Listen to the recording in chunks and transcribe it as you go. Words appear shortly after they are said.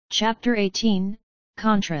Chapter 18,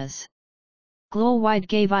 Contras. Glowwide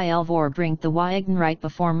gave Ylvor Brink the Wagenrite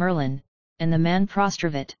before Merlin, and the man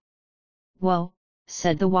Prostravit. Woe,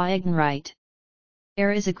 said the Wagenrite.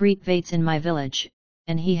 Is a great Vates in my village,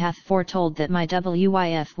 and he hath foretold that my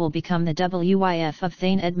Wyf will become the Wyf of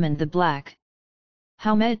Thane Edmund the Black.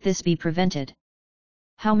 How may this be prevented?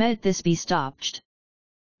 How may this be stopped?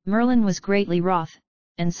 Merlin was greatly wroth,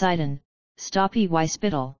 and Sidon, stoppy why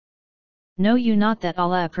spittle. Know you not that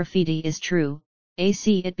Allah prophecy is true,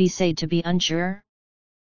 ac it be said to be unsure?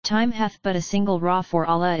 Time hath but a single raw for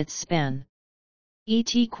Allah its span.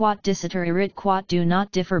 Et quot dissiter irit quot do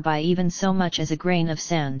not differ by even so much as a grain of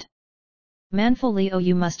sand. Manfully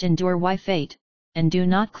you must endure why fate, and do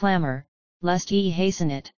not clamor, lest ye hasten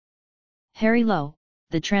it. Harry Lowe,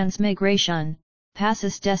 The Transmigration,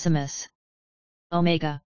 Passus Decimus.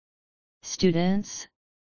 Omega. Students?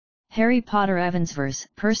 Harry Potter Evansverse,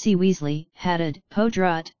 Percy Weasley, Haddad,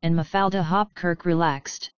 Podrut, and Mafalda Hopkirk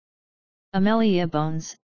relaxed. Amelia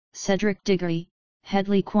Bones, Cedric Diggory,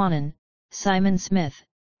 Hedley Quanon, Simon Smith,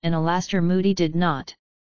 and Alastair Moody did not.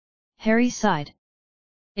 Harry sighed.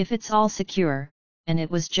 If it's all secure, and it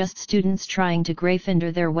was just students trying to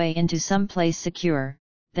Gryffindor their way into some place secure,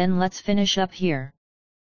 then let's finish up here.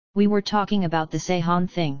 We were talking about the Sahon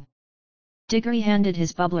thing. Diggory handed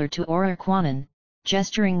his bubbler to Auror Quanon,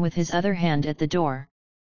 gesturing with his other hand at the door.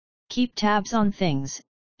 Keep tabs on things,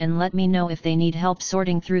 and let me know if they need help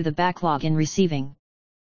sorting through the backlog in receiving.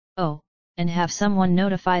 Oh, and have someone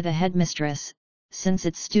notify the headmistress, since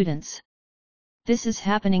it's students. This is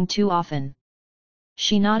happening too often.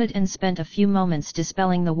 She nodded and spent a few moments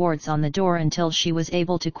dispelling the wards on the door until she was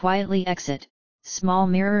able to quietly exit, small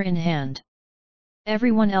mirror in hand.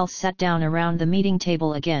 Everyone else sat down around the meeting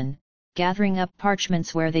table again, gathering up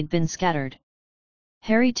parchments where they'd been scattered.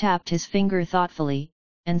 Harry tapped his finger thoughtfully,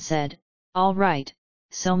 and said, "All right,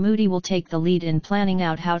 so Moody will take the lead in planning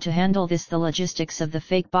out how to handle the logistics of the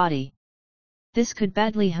fake body. This could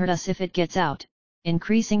badly hurt us if it gets out,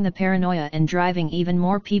 increasing the paranoia and driving even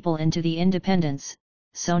more people into the Independence,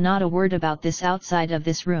 so not a word about this outside of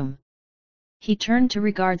this room." He turned to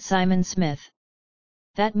regard Simon Smith.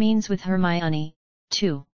 "That means with Hermione,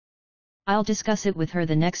 too. I'll discuss it with her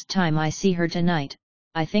the next time I see her tonight,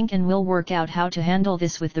 I think, and we'll work out how to handle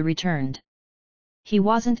this with the returned." He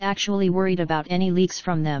wasn't actually worried about any leaks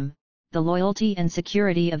from them. The loyalty and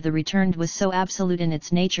security of the returned was so absolute in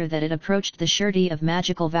its nature that it approached the surety of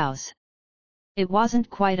magical vows. It wasn't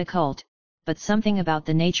quite a cult, but something about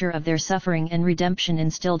the nature of their suffering and redemption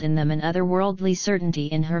instilled in them an otherworldly certainty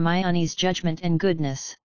in Hermione's judgment and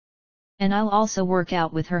goodness. "And I'll also work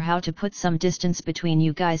out with her how to put some distance between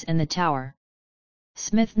you guys and the tower."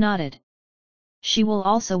 Smith nodded. "She will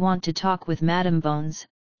also want to talk with Madame Bones,"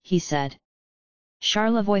 he said.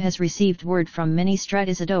 "Charlevoix has received word from Ministra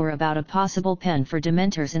Isidore about a possible pen for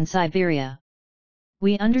Dementors in Siberia.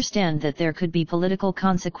 We understand that there could be political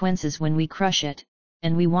consequences when we crush it,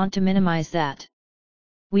 and we want to minimize that.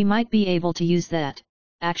 We might be able to use that,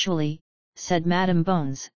 actually," said Madame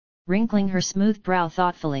Bones, wrinkling her smooth brow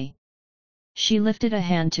thoughtfully. She lifted a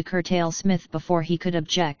hand to curtail Smith before he could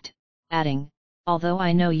object, adding, "Although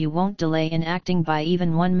I know you won't delay in acting by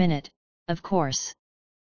even 1 minute, of course.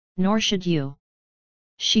 Nor should you."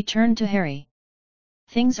 She turned to Harry.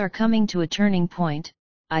 "Things are coming to a turning point,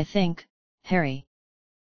 I think, Harry.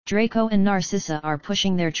 Draco and Narcissa are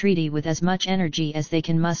pushing their treaty with as much energy as they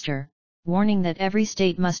can muster, warning that every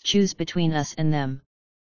state must choose between us and them.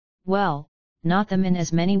 Well, not them in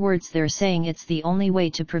as many words, they're saying it's the only way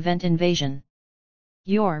to prevent invasion.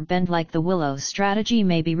 Your bend like the willow strategy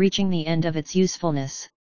may be reaching the end of its usefulness.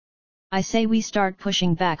 I say we start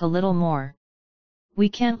pushing back a little more. We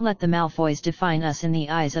can't let the Malfoys define us in the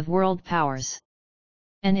eyes of world powers.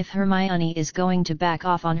 And if Hermione is going to back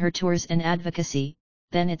off on her tours and advocacy,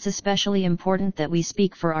 then it's especially important that we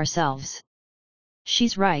speak for ourselves."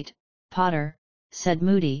 "She's right, Potter," said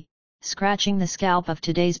Moody, scratching the scalp of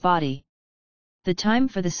today's body. "The time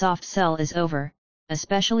for the soft sell is over,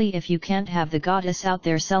 especially if you can't have the goddess out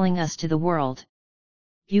there selling us to the world.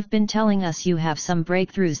 You've been telling us you have some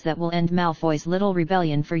breakthroughs that will end Malfoy's little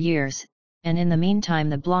rebellion for years, and in the meantime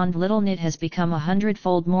the blonde little nit has become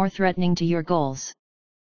 100-fold more threatening to your goals.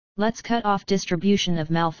 Let's cut off distribution of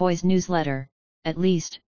Malfoy's newsletter, at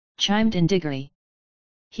least," chimed in Diggory.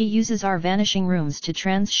 "He uses our vanishing rooms to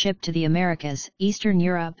transship to the Americas, Eastern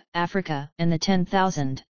Europe, Africa, and the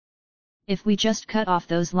 10,000. If we just cut off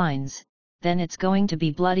those lines, then it's going to be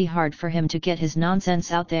bloody hard for him to get his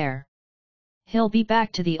nonsense out there. He'll be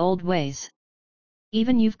back to the old ways.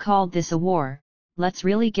 Even you've called this a war, let's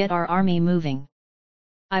really get our army moving."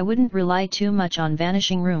 I wouldn't rely too much on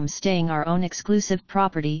vanishing rooms staying our own exclusive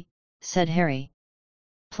property, said Harry.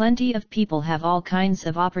 Plenty of people have all kinds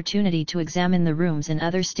of opportunity to examine the rooms in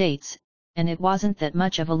other states, and it wasn't that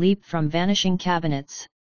much of a leap from vanishing cabinets.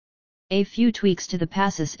 A few tweaks to the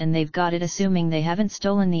passes and they've got it, assuming they haven't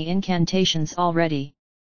stolen the incantations already.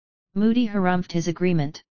 Moody harumphed his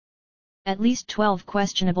agreement. At least 12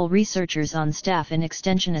 questionable researchers on staff in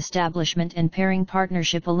Extension Establishment and Pairing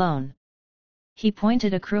Partnership alone. He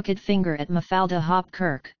pointed a crooked finger at Mafalda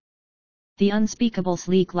Hopkirk. The unspeakable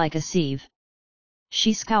sleek like a sieve.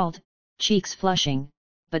 She scowled, cheeks flushing,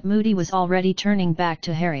 but Moody was already turning back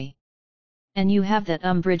to Harry. And you have that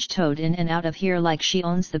Umbridge toad in and out of here like she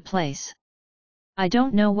owns the place. I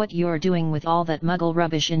don't know what you're doing with all that muggle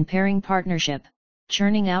rubbish in Pairing Partnership,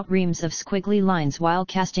 churning out reams of squiggly lines while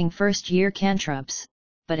casting first-year cantrips,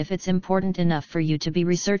 but if it's important enough for you to be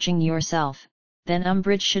researching yourself, then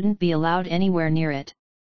Umbridge shouldn't be allowed anywhere near it.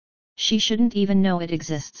 She shouldn't even know it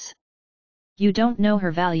exists. You don't know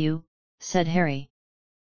her value, said Harry.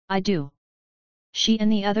 I do. She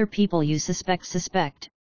and the other people you suspect,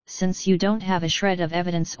 since you don't have a shred of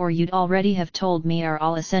evidence or you'd already have told me, are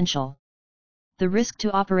all essential. The risk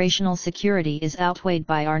to operational security is outweighed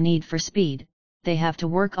by our need for speed. They have to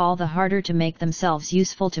work all the harder to make themselves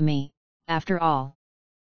useful to me, after all.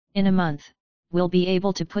 In a month, we'll be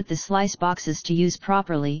able to put the slice boxes to use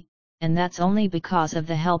properly, and that's only because of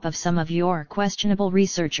the help of some of your questionable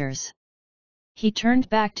researchers. He turned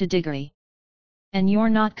back to Diggory. And you're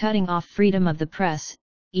not cutting off freedom of the press,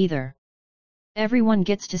 either. Everyone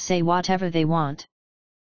gets to say whatever they want.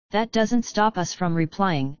 That doesn't stop us from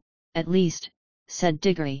replying, at least, said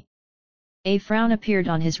Diggory. A frown appeared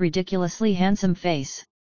on his ridiculously handsome face.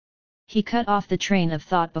 He cut off the train of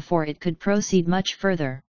thought before it could proceed much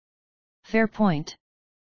further. Fair point.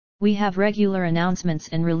 We have regular announcements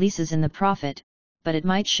and releases in the Prophet, but it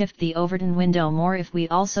might shift the Overton window more if we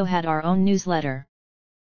also had our own newsletter.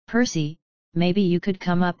 Percy, maybe you could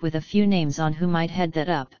come up with a few names on who might head that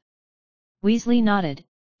up. Weasley nodded,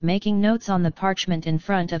 making notes on the parchment in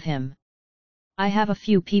front of him. I have a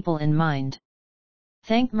few people in mind.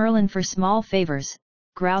 Thank Merlin for small favors,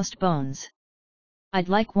 groused Bones. I'd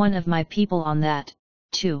like one of my people on that,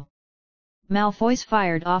 too. Malfoy's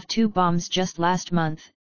fired off 2 bombs just last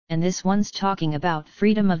month, and this one's talking about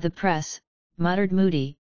freedom of the press, muttered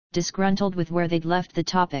Moody, disgruntled with where they'd left the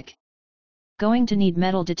topic. Going to need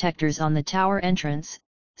metal detectors on the tower entrance,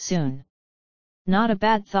 soon. Not a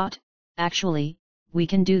bad thought, actually, we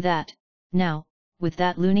can do that, now, with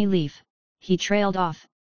that loony leaf, he trailed off,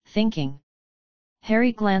 thinking.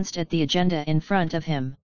 Harry glanced at the agenda in front of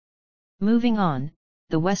him. Moving on,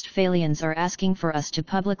 the Westphalians are asking for us to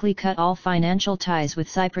publicly cut all financial ties with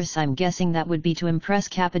Cyprus. I'm guessing that would be to impress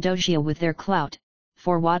Cappadocia with their clout,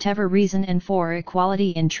 for whatever reason, and for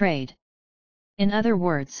equality in trade. In other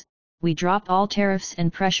words, we drop all tariffs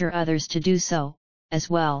and pressure others to do so, as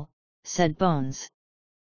well, said Bones.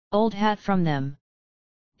 Old hat from them.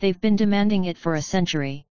 They've been demanding it for a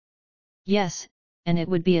century. Yes, and it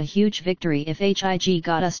would be a huge victory if Hig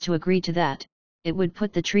got us to agree to that. It would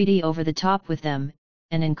put the treaty over the top with them,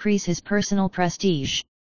 and increase his personal prestige.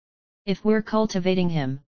 If we're cultivating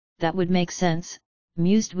him, that would make sense,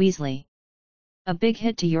 mused Weasley. A big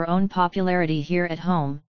hit to your own popularity here at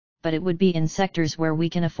home, but it would be in sectors where we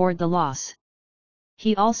can afford the loss.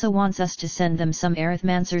 He also wants us to send them some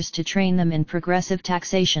arithmancers to train them in progressive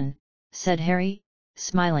taxation, said Harry,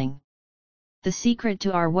 smiling. The secret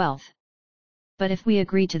to our wealth. But if we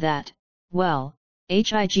agree to that, well, Hig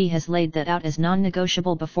has laid that out as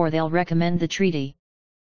non-negotiable before they'll recommend the treaty.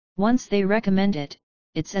 Once they recommend it,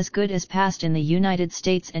 it's as good as passed in the United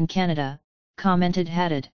States and Canada, commented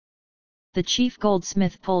Haddad. The chief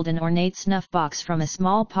goldsmith pulled an ornate snuff box from a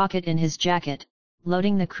small pocket in his jacket,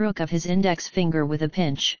 loading the crook of his index finger with a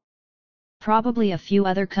pinch. Probably a few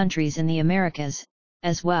other countries in the Americas,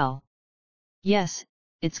 as well. Yes,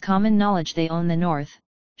 it's common knowledge they own the North,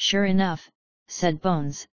 sure enough, said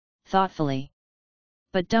Bones, thoughtfully.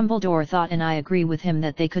 But Dumbledore thought, and I agree with him,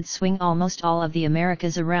 that they could swing almost all of the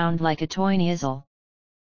Americas around like a toy nozzle.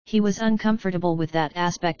 He was uncomfortable with that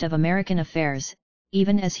aspect of American affairs,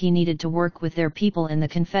 even as he needed to work with their people in the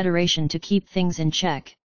Confederation to keep things in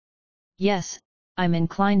check. Yes, I'm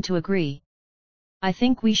inclined to agree. I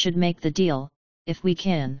think we should make the deal, if we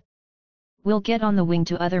can. We'll get on the wing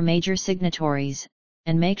to other major signatories,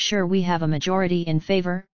 and make sure we have a majority in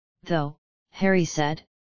favor, though, Harry said.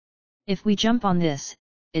 If we jump on this,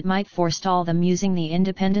 it might forestall them using the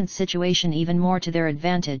independent situation even more to their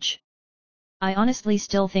advantage. I honestly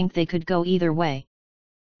still think they could go either way.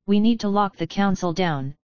 We need to lock the council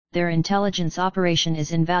down, their intelligence operation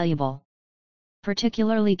is invaluable.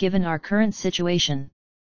 particularly given our current situation.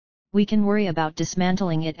 We can worry about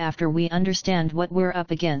dismantling it after we understand what we're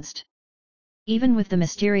up against. Even with the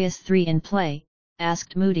mysterious 3 in play,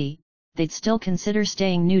 asked Moody, they'd still consider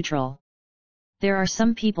staying neutral. There are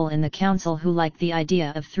some people in the council who like the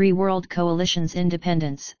idea of 3 world coalitions: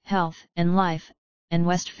 independence, health and life, and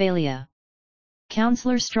Westphalia.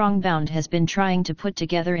 Councillor Strongbound has been trying to put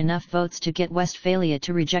together enough votes to get Westphalia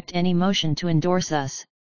to reject any motion to endorse us,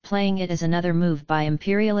 playing it as another move by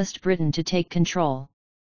imperialist Britain to take control.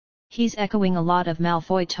 He's echoing a lot of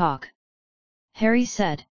Malfoy talk. Harry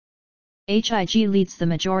said. Hig leads the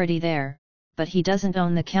majority there, but he doesn't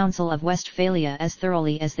own the Council of Westphalia as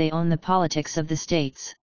thoroughly as they own the politics of the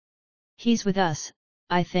states. He's with us,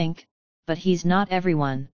 I think, but he's not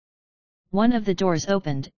everyone. One of the doors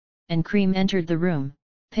opened, and Cream entered the room,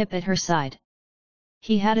 Pip at her side.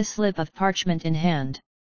 He had a slip of parchment in hand.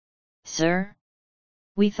 Sir?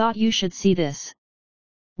 We thought you should see this.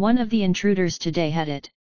 One of the intruders today had it,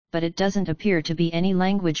 but it doesn't appear to be any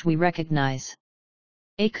language we recognize.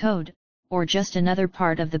 A code, or just another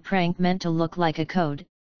part of the prank meant to look like a code,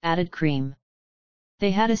 added Cream.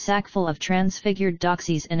 They had a sack full of transfigured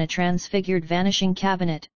doxies and a transfigured vanishing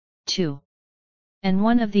cabinet, too. And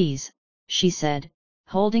one of these, she said,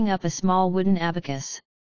 holding up a small wooden abacus.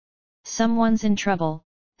 Someone's in trouble,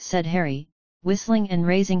 said Harry, whistling and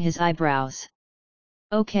raising his eyebrows.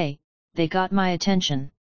 Okay, they got my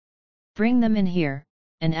attention. Bring them in here,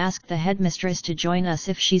 and ask the headmistress to join us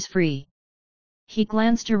if she's free. He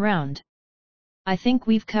glanced around. I think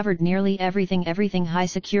we've covered nearly everything high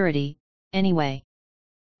security, anyway.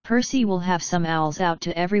 Percy will have some owls out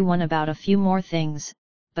to everyone about a few more things,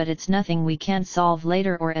 but it's nothing we can't solve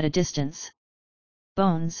later or at a distance.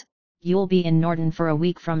 Bones, you'll be in Norton for a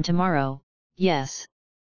week from tomorrow, yes.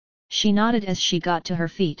 She nodded as she got to her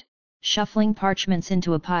feet, shuffling parchments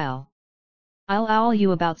into a pile. I'll owl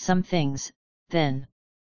you about some things, then.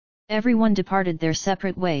 Everyone departed their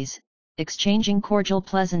separate ways, exchanging cordial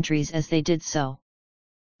pleasantries as they did so.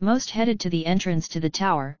 Most headed to the entrance to the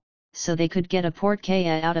tower, so they could get a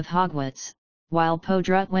portkaya out of Hogwarts, while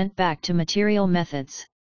Podrut went back to material methods.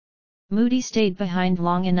 Moody stayed behind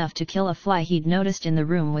long enough to kill a fly he'd noticed in the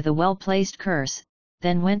room with a well-placed curse,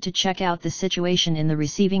 then went to check out the situation in the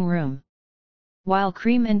receiving room. While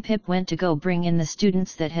Cream and Pip went to go bring in the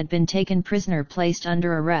students that had been taken prisoner placed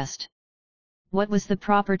under arrest. What was the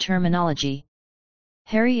proper terminology?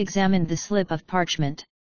 Harry examined the slip of parchment.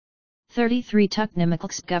 33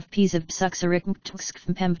 Tuknimikxgov of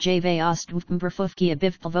Psuxarikmtxkmpemp jave ostwpmberfufki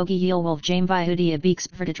abivpavogi yilwolv jamvihudia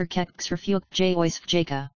beaksverditrkexrfuk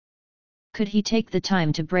joisfjaka. Could he take the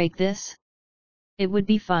time to break this? It would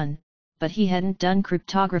be fun, but he hadn't done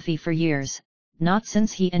cryptography for years, not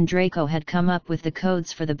since he and Draco had come up with the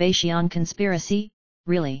codes for the Baishion conspiracy,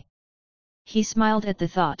 really. He smiled at the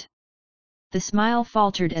thought. The smile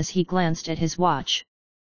faltered as he glanced at his watch.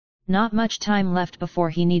 Not much time left before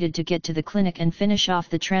he needed to get to the clinic and finish off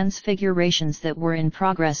the transfigurations that were in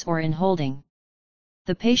progress or in holding.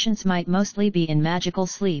 The patients might mostly be in magical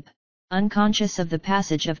sleep, unconscious of the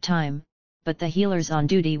passage of time, but the healers on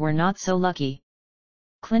duty were not so lucky.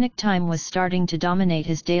 Clinic time was starting to dominate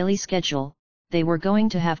his daily schedule. They were going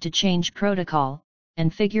to have to change protocol,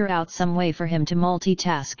 and figure out some way for him to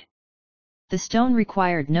multitask. The stone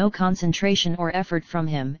required no concentration or effort from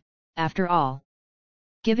him, after all.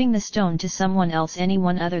 Giving the stone to someone else,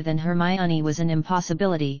 anyone other than Hermione, was an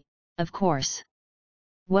impossibility, of course.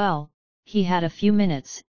 Well, he had a few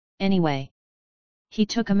minutes, anyway. He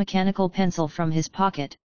took a mechanical pencil from his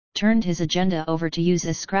pocket, turned his agenda over to use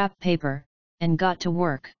as scrap paper, and got to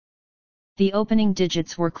work. The opening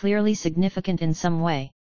digits were clearly significant in some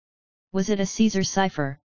way. Was it a Caesar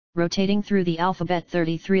cipher, rotating through the alphabet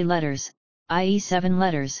 33 letters, i.e. 7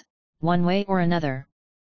 letters, one way or another?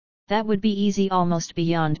 That would be easy almost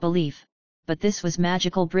beyond belief, but this was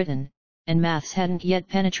magical Britain, and maths hadn't yet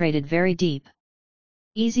penetrated very deep.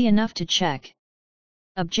 Easy enough to check.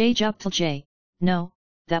 J, no,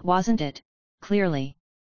 that wasn't it, clearly.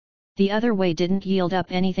 The other way didn't yield up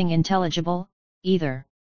anything intelligible, either.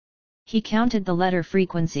 He counted the letter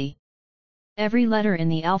frequency. Every letter in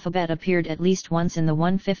the alphabet appeared at least once in the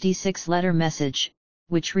 156-letter message,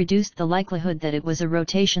 which reduced the likelihood that it was a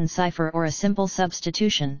rotation cipher or a simple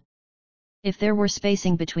substitution. If there were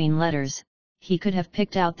spacing between letters, he could have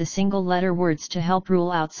picked out the single-letter words to help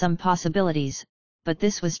rule out some possibilities, but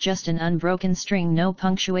this was just an unbroken string, no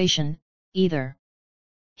punctuation, either.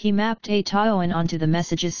 He mapped a Taoan onto the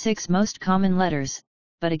message's 6 most common letters,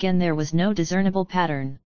 but again there was no discernible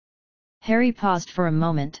pattern. Harry paused for a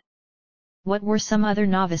moment. What were some other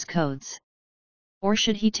novice codes? Or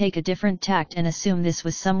should he take a different tact and assume this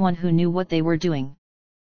was someone who knew what they were doing?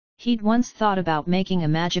 He'd once thought about making a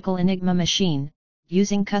magical enigma machine,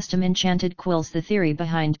 using custom enchanted quills. The theory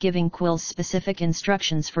behind giving quills specific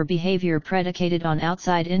instructions for behavior predicated on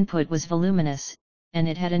outside input was voluminous, and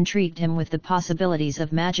it had intrigued him with the possibilities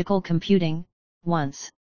of magical computing.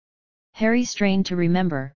 Once, Harry strained to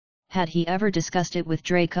remember, had he ever discussed it with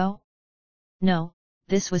Draco? No,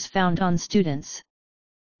 this was found on students.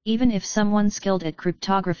 Even if someone skilled at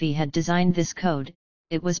cryptography had designed this code,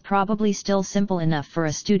 it was probably still simple enough for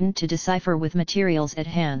a student to decipher with materials at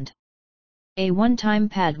hand. A one-time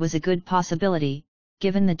pad was a good possibility,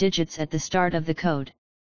 given the digits at the start of the code.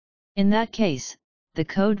 In that case, the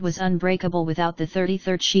code was unbreakable without the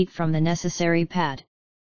 33rd sheet from the necessary pad.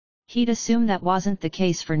 He'd assume that wasn't the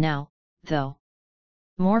case for now, though.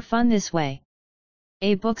 More fun this way.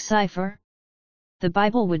 A book cipher? The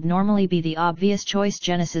Bible would normally be the obvious choice.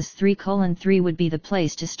 Genesis 3:3 would be the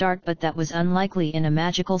place to start, but that was unlikely in a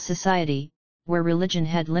magical society, where religion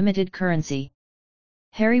had limited currency.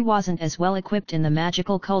 Harry wasn't as well equipped in the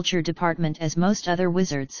magical culture department as most other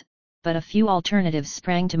wizards, but a few alternatives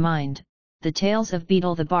sprang to mind: the Tales of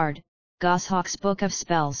Beedle the Bard, Goshawk's Book of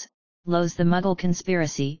Spells, Lowe's The Muggle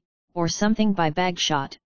Conspiracy, or something by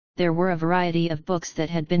Bagshot. There were a variety of books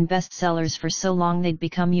that had been bestsellers for so long they'd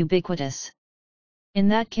become ubiquitous. In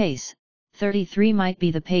that case, 33 might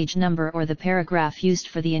be the page number or the paragraph used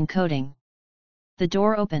for the encoding. The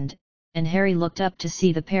door opened, and Harry looked up to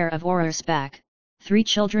see the pair of Aurors back, 3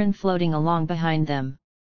 children floating along behind them.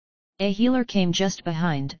 A healer came just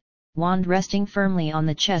behind, wand resting firmly on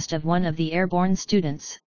the chest of one of the airborne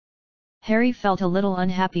students. Harry felt a little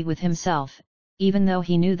unhappy with himself, even though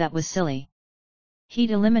he knew that was silly.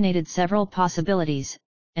 He'd eliminated several possibilities,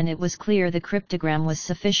 and it was clear the cryptogram was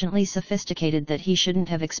sufficiently sophisticated that he shouldn't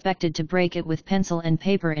have expected to break it with pencil and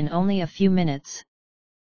paper in only a few minutes.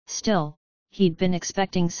 Still, he'd been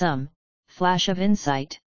expecting some flash of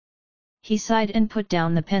insight. He sighed and put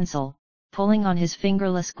down the pencil, pulling on his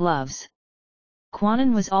fingerless gloves.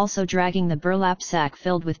 Quanon was also dragging the burlap sack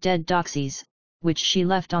filled with dead doxies, which she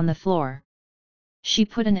left on the floor. She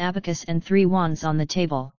put an abacus and 3 wands on the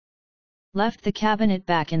table. Left the cabinet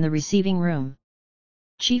back in the receiving room.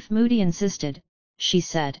 Chief Moody insisted, she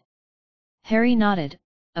said. Harry nodded,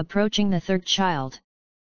 approaching the 3rd child.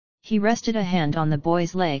 He rested a hand on the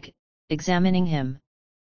boy's leg, examining him.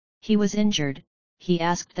 He was injured, he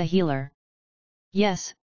asked the healer.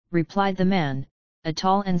 Yes, replied the man, a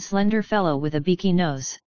tall and slender fellow with a beaky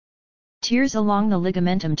nose. Tears along the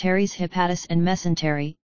ligamentum teres hepatis and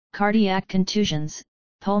mesentery, cardiac contusions,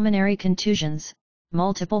 pulmonary contusions,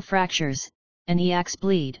 multiple fractures, and eax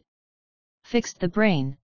bleed. Fixed the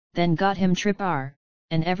brain, then got him trip R,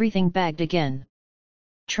 and everything bagged again.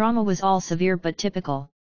 Trauma was all severe but typical.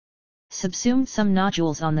 Subsumed some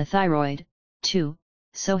nodules on the thyroid, too,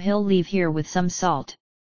 so he'll leave here with some salt.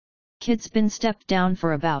 Kid's been stepped down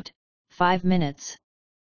for about 5 minutes.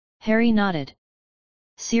 Harry nodded.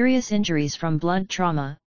 Serious injuries from blunt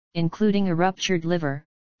trauma, including a ruptured liver,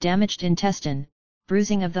 damaged intestine,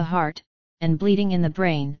 bruising of the heart, and bleeding in the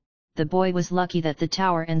brain. The boy was lucky that the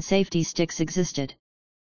tower and safety sticks existed.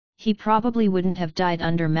 He probably wouldn't have died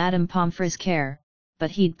under Madame Pomfrey's care,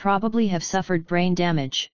 but he'd probably have suffered brain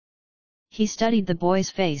damage. He studied the boy's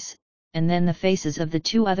face, and then the faces of the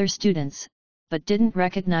 2 other students, but didn't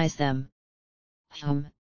recognize them.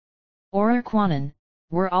 Auror Quanon,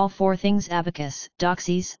 were all 4 things: abacus,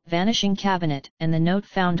 doxies, vanishing cabinet, and the note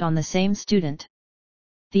found on the same student?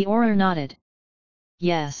 The Auror nodded.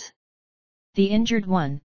 Yes. The injured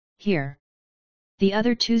one, here. The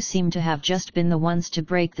other 2 seemed to have just been the ones to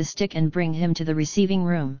break the stick and bring him to the receiving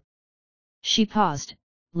room. She paused,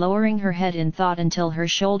 lowering her head in thought until her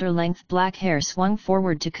shoulder-length black hair swung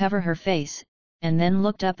forward to cover her face, and then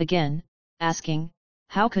looked up again, asking,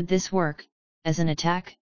 how could this work, as an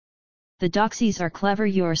attack? The doxies are clever.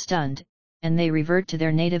 You're stunned, and they revert to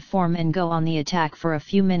their native form and go on the attack for a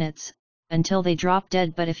few minutes, until they drop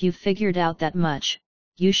dead. But if you've figured out that much,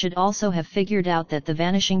 you should also have figured out that the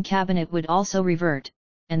vanishing cabinet would also revert,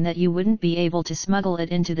 and that you wouldn't be able to smuggle it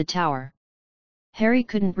into the tower. Harry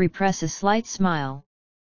couldn't repress a slight smile.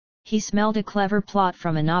 He smelled a clever plot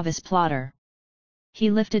from a novice plotter.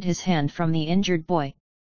 He lifted his hand from the injured boy.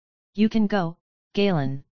 You can go,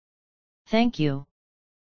 Galen. Thank you.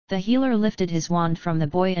 The healer lifted his wand from the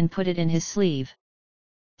boy and put it in his sleeve.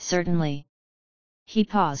 Certainly. He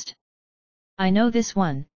paused. I know this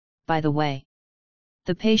one, by the way.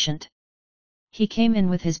 The patient. He came in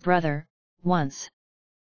with his brother, once.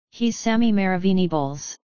 He's Sammy Maravini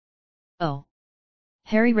Bowles. Oh.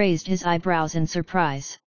 Harry raised his eyebrows in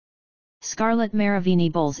surprise. Scarlett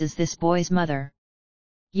Maravini Bowles is this boy's mother,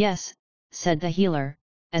 Yes, said the healer,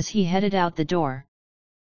 as he headed out the door.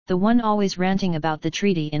 The one always ranting about the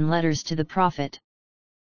treaty in letters to the prophet.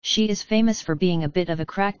 She is famous for being a bit of a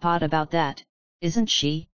crackpot about that, isn't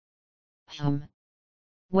she?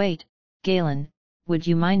 Wait, Galen, would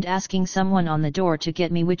you mind asking someone on the door to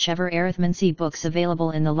get me whichever arithmancy books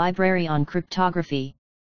available in the library on cryptography?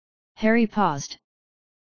 Harry paused.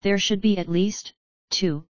 There should be at least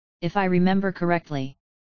 2, if I remember correctly.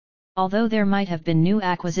 Although there might have been new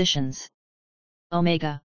acquisitions.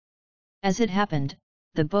 Omega. As it happened,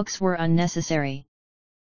 the books were unnecessary.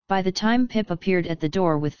 By the time Pip appeared at the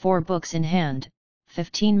door with 4 books in hand,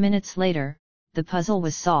 15 minutes later, the puzzle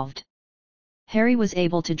was solved. Harry was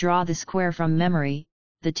able to draw the square from memory,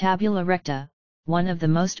 the tabula recta, one of the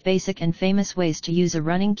most basic and famous ways to use a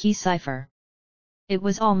running key cipher. It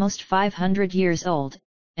was almost 500 years old,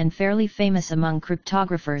 and fairly famous among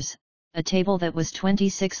cryptographers, a table that was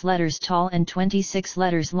 26 letters tall and 26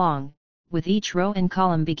 letters long, with each row and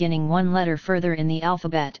column beginning 1 letter further in the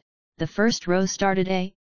alphabet. The first row started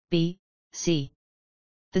A, B, C.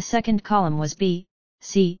 The second column was B,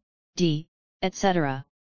 C, D, etc.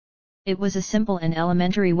 It was a simple and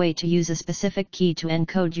elementary way to use a specific key to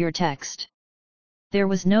encode your text. There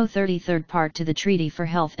was no 33rd part to the Treaty for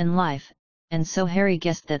Health and Life, and so Harry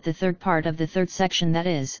guessed that the third part of the third section, that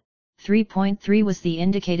is, 3.3, was the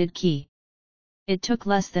indicated key. It took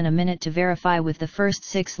less than a minute to verify with the first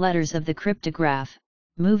 6 letters of the cryptograph,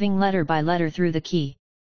 moving letter by letter through the key.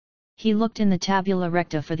 He looked in the tabula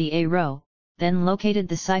recta for the A row, then located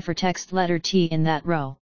the ciphertext letter T in that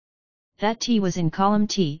row. That T was in column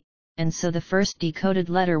T, and so the first decoded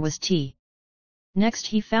letter was T. Next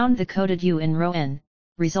he found the coded U in row N,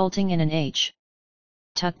 resulting in an H.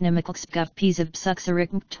 Tuknimiklskov pizab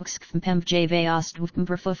psuxarikmtukskvmpemv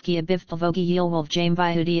jvaostwkmperfufki abivpavogi yilwolv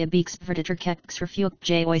jamvihudia beaksvertitrkexrefuk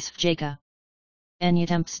joisvjaka. Any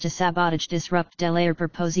attempts to sabotage, disrupt, delay or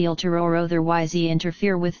proposal to or otherwise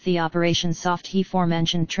interfere with the operation soft he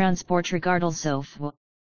forementioned transport regardless of.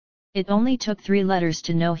 It only took 3 letters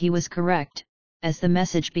to know he was correct, as the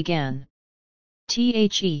message began.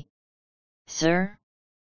 The. Sir?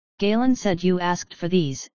 Galen said you asked for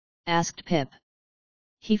these, asked Pip.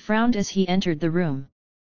 He frowned as he entered the room.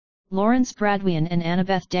 Lawrence Bradwyan and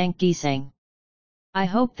Annabeth Dankdesang. I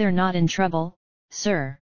hope they're not in trouble,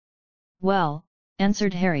 sir. Well,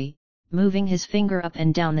 answered Harry, moving his finger up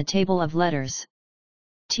and down the table of letters.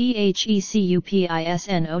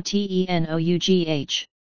 Thecuppisnotenogh.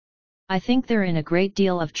 I think they're in a great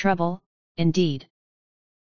deal of trouble, indeed.